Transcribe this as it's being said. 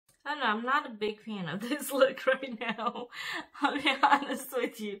I don't know, I'm not a big fan of this look right now. I'll be honest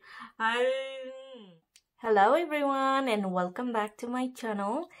with you. Hello everyone and welcome back to my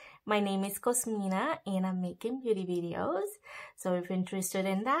channel. My name is Cosmina and I'm making beauty videos. So if you're interested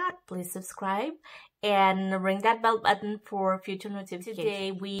in that, please subscribe and ring that bell button for future notifications.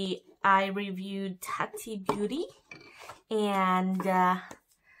 Today I reviewed Tati Beauty and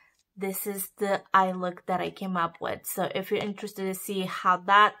this is the eye look that I came up with. So if you're interested to see how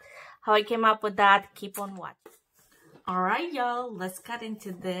I came up with that, keep on watching. Alright y'all, let's cut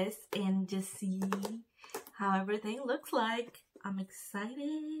into this and just see how everything looks like. I'm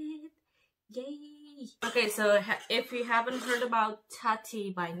excited. Yay! Okay, so if you haven't heard about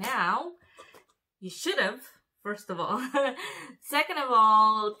Tati by now, you should have, first of all. Second of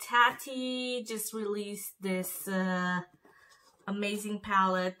all, Tati just released this amazing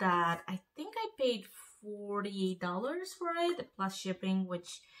palette that I think I paid $48 for it, plus shipping,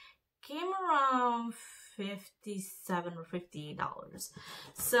 which came around $57 or $58.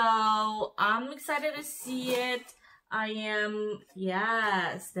 So I'm excited to see it. I am,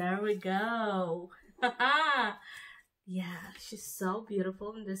 yes, there we go. Yeah, she's so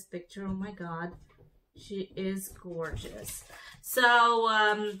beautiful in this picture. Oh my god, she is gorgeous. So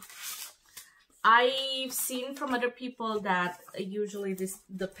I've seen from other people that usually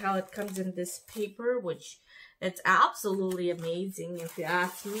the palette comes in this paper, which it's absolutely amazing if you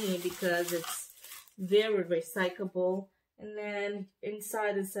ask me, because it's very recyclable. And then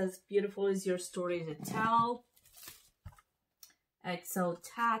inside it says, "Beautiful is your story to tell." It's so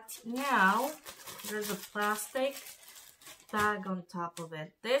Tati. Now there's a plastic bag on top of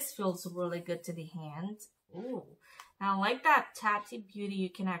it. This feels really good to the hands. Ooh. Now, like that Tati Beauty, you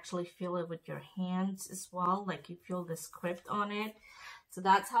can actually feel it with your hands as well. Like you feel the script on it. So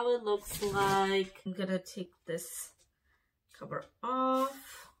that's how it looks like. I'm gonna take this cover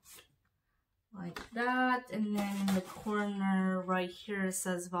off like that. And then in the corner right here it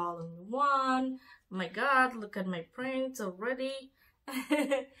says volume 1. Oh my god, look at my prints already.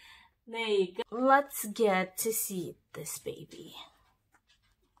 There you go. Let's get to see this baby.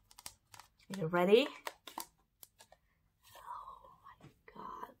 You ready?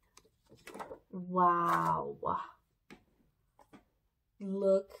 Wow,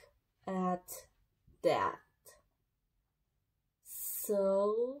 look at that.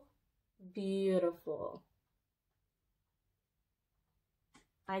 So beautiful.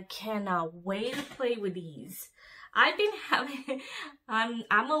 I cannot wait to play with these. I've been having, I'm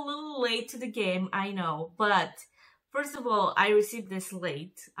a little late to the game, I know, but first of all, I received this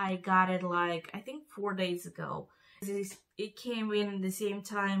late. I got it like, I think 4 days ago. It came in the same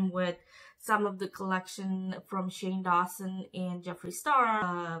time with some of the collection from Shane Dawson and Jeffree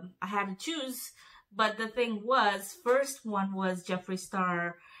Star. I had to choose, but the thing was, first one was Jeffree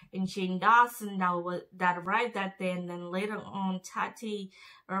Star and Shane Dawson that arrived that day, and then later on Tati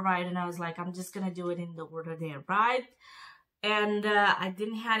arrived, and I was like, I'm just gonna do it in the order they arrived. And I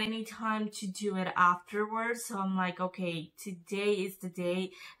didn't have any time to do it afterwards, so I'm like, okay, today is the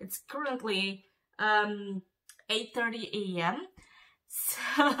day. It's currently 8:30 a.m.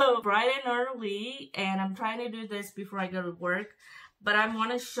 So bright and early, and I'm trying to do this before I go to work, but I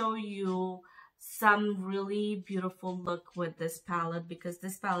want to show you some really beautiful look with this palette, because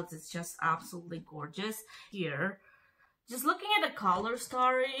this palette is just absolutely gorgeous. Here, just looking at the color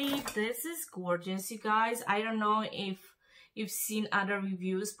story, this is gorgeous, you guys. I don't know if you've seen other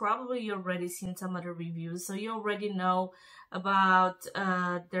reviews. Probably you already seen some other reviews, so you already know about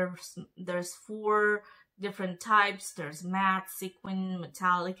there's 4 different types. There's matte, sequin,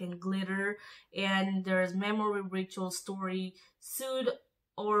 metallic, and glitter. And there's memory, ritual, story, soothe,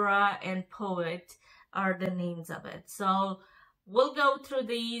 aura, and poet are the names of it. So we'll go through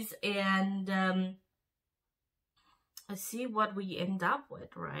these and see what we end up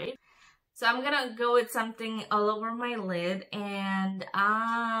with, right? So I'm gonna go with something all over my lid, and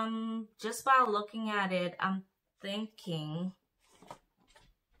just by looking at it, I'm thinking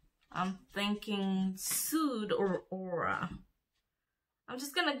Soothe or Aura. I'm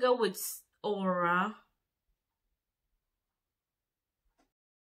just gonna go with Aura.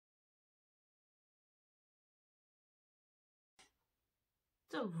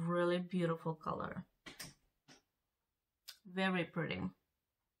 It's a really beautiful color. Very pretty.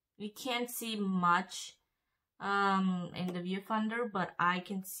 You can't see much in the viewfinder, but I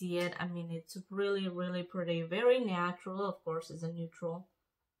can see it. I mean, it's really, really pretty. Very natural. Of course, it's a neutral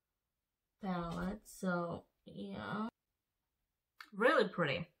palette, so yeah, really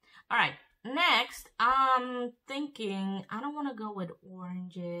pretty. All right, next I'm thinking I don't want to go with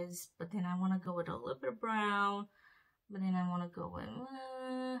oranges, but then I want to go with a little bit of brown, but then I want to go with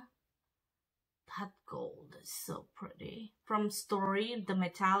cut gold is so pretty. From Story, the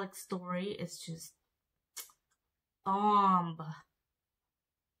metallic Story is just bomb.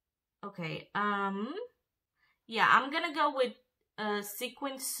 Okay, yeah, I'm gonna go with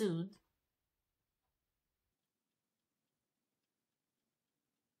sequin suit.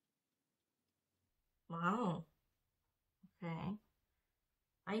 Wow. Okay.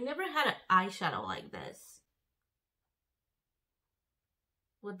 I never had an eyeshadow like this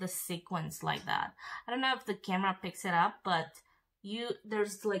with the sequins like that. I don't know if the camera picks it up, but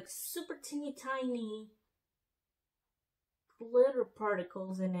there's like super teeny tiny glitter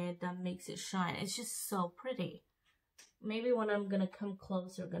particles in it that makes it shine. It's just so pretty. Maybe when I'm gonna come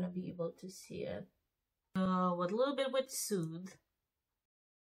closer, gonna be able to see it. With a little bit with Soothe.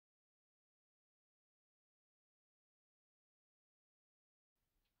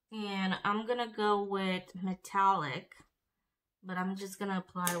 And I'm gonna go with metallic, but I'm just gonna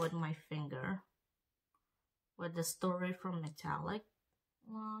apply with my finger with the Story from metallic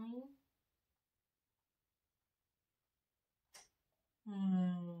line.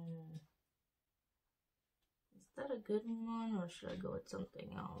 Is that a good one, or should I go with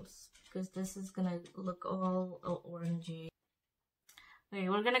something else? Because this is gonna look all orangey. Okay,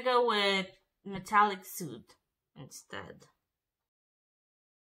 we're gonna go with metallic suit instead.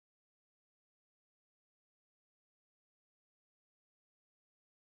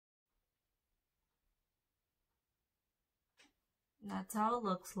 That's how it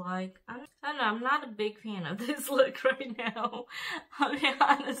looks like. I don't know, I'm not a big fan of this look right now. I'll be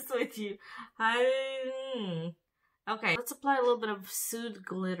honest with you. Okay, let's apply a little bit of Soothe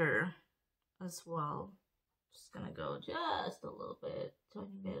glitter as well. Just gonna go just a little bit,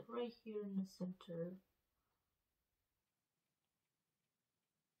 tiny bit right here in the center.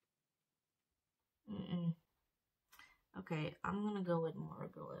 Okay, I'm gonna go with more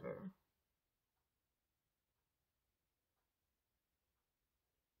glitter.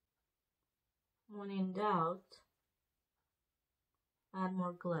 When in doubt, add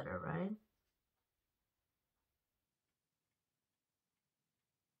more glitter, right?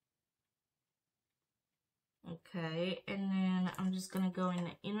 Okay, and then I'm just gonna go in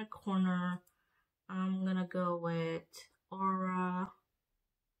the inner corner. I'm gonna go with Aura.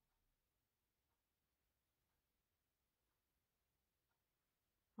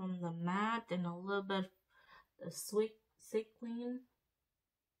 From the matte and a little bit the sweet sequin.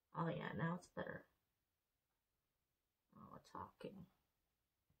 Oh yeah, now it's better. Now we're talking.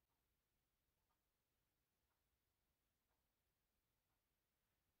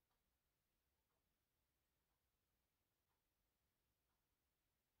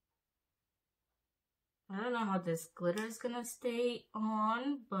 I don't know how this glitter is gonna stay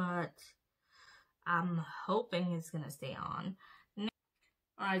on, but I'm hoping it's gonna stay on.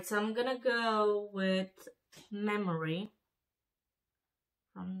 Alright, so I'm gonna go with Memory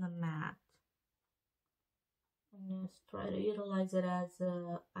from the matte. I'm just try to utilize it as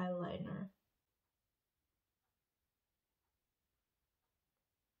a eyeliner.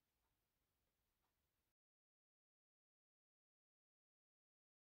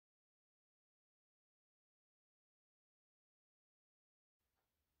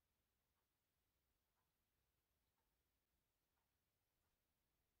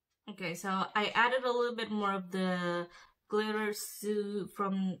 Okay, so I added a little bit more of the glitter suit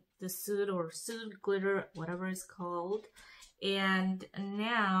from the suit or suit glitter, whatever it's called. And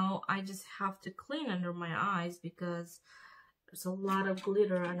now I just have to clean under my eyes because there's a lot of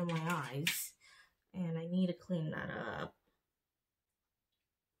glitter under my eyes. And I need to clean that up.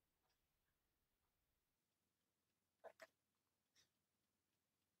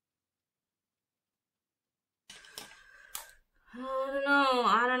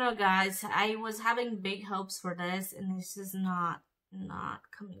 I don't know guys. I was having big hopes for this and this is not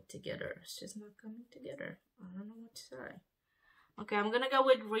coming together. It's just not coming together. I don't know what to say. Okay, I'm gonna go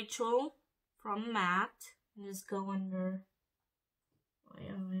with Ritual from Matte and just go under my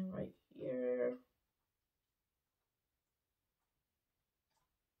eye right here.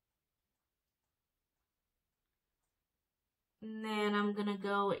 And then I'm gonna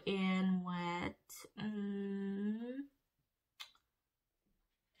go in with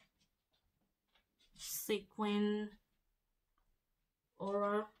Sequin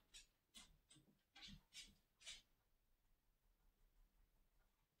Aura.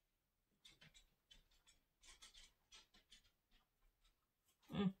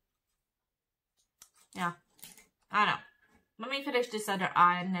 Yeah, I don't know. Let me finish this other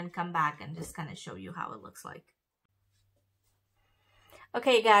eye and then come back and just kind of show you how it looks like.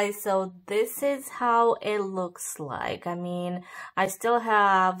 Okay guys, so this is how it looks like. I mean, I still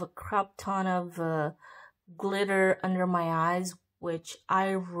have a crap ton of glitter under my eyes, which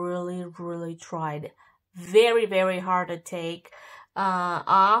I really tried very hard to take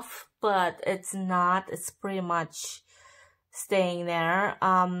off, but it's not. It's pretty much staying there.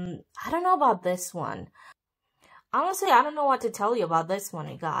 I don't know about this one. Honestly, I don't know what to tell you about this one,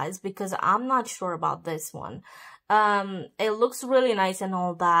 you guys, because I'm not sure about this one. It looks really nice and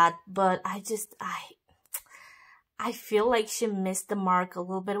all that, but I feel like she missed the mark a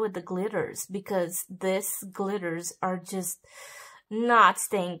little bit with the glitters, because this glitters are just not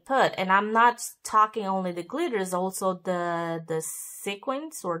staying put. And I'm not talking only the glitters, also the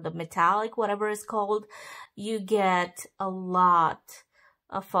sequins or the metallic, whatever it's called. You get a lot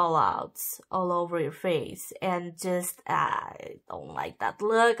of fallouts all over your face, and just I don't like that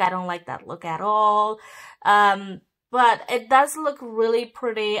look. I don't like that look at all. But it does look really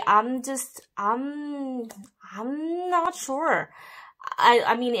pretty. I'm not sure.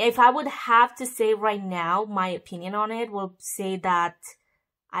 I mean, if I would have to say right now, my opinion on it will say that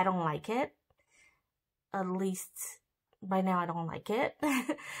I don't like it. At least right now I don't like it.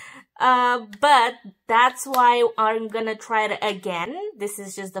 But that's why I'm gonna try it again. This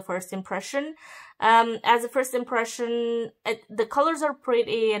is just the first impression. As a first impression, the colors are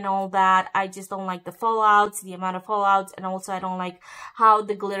pretty and all that. I just don't like the fallouts, the amount of fallouts, and also I don't like how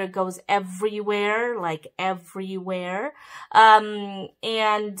the glitter goes everywhere, like everywhere.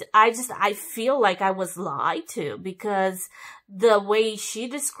 And I feel like I was lied to, because the way she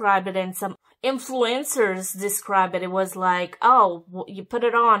described it and some influencers describe it, it was like, oh, you put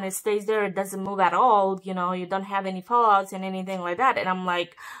it on, it stays there, it doesn't move at all, you know, you don't have any fallouts and anything like that. And I'm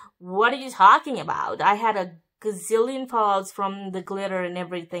like, what are you talking about? I had a gazillion fallouts from the glitter and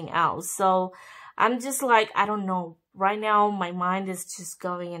everything else. So I'm just like, I don't know. Right now, my mind is just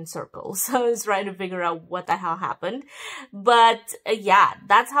going in circles. So I was trying to figure out what the hell happened. But yeah,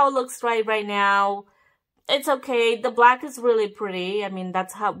 that's how it looks right now. It's okay. The black is really pretty. I mean,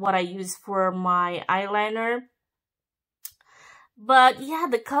 that's what I use for my eyeliner. But yeah,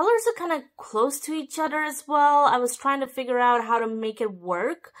 the colors are kind of close to each other as well. I was trying to figure out how to make it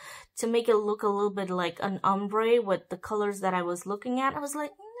work, to make it look a little bit like an ombre with the colors that I was looking at. I was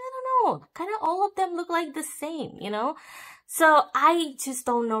like, I don't know, kind of all of them look like the same, you know? So I just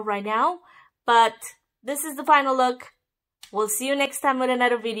don't know right now, but this is the final look. We'll see you next time with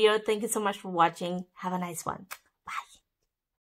another video. Thank you so much for watching. Have a nice one.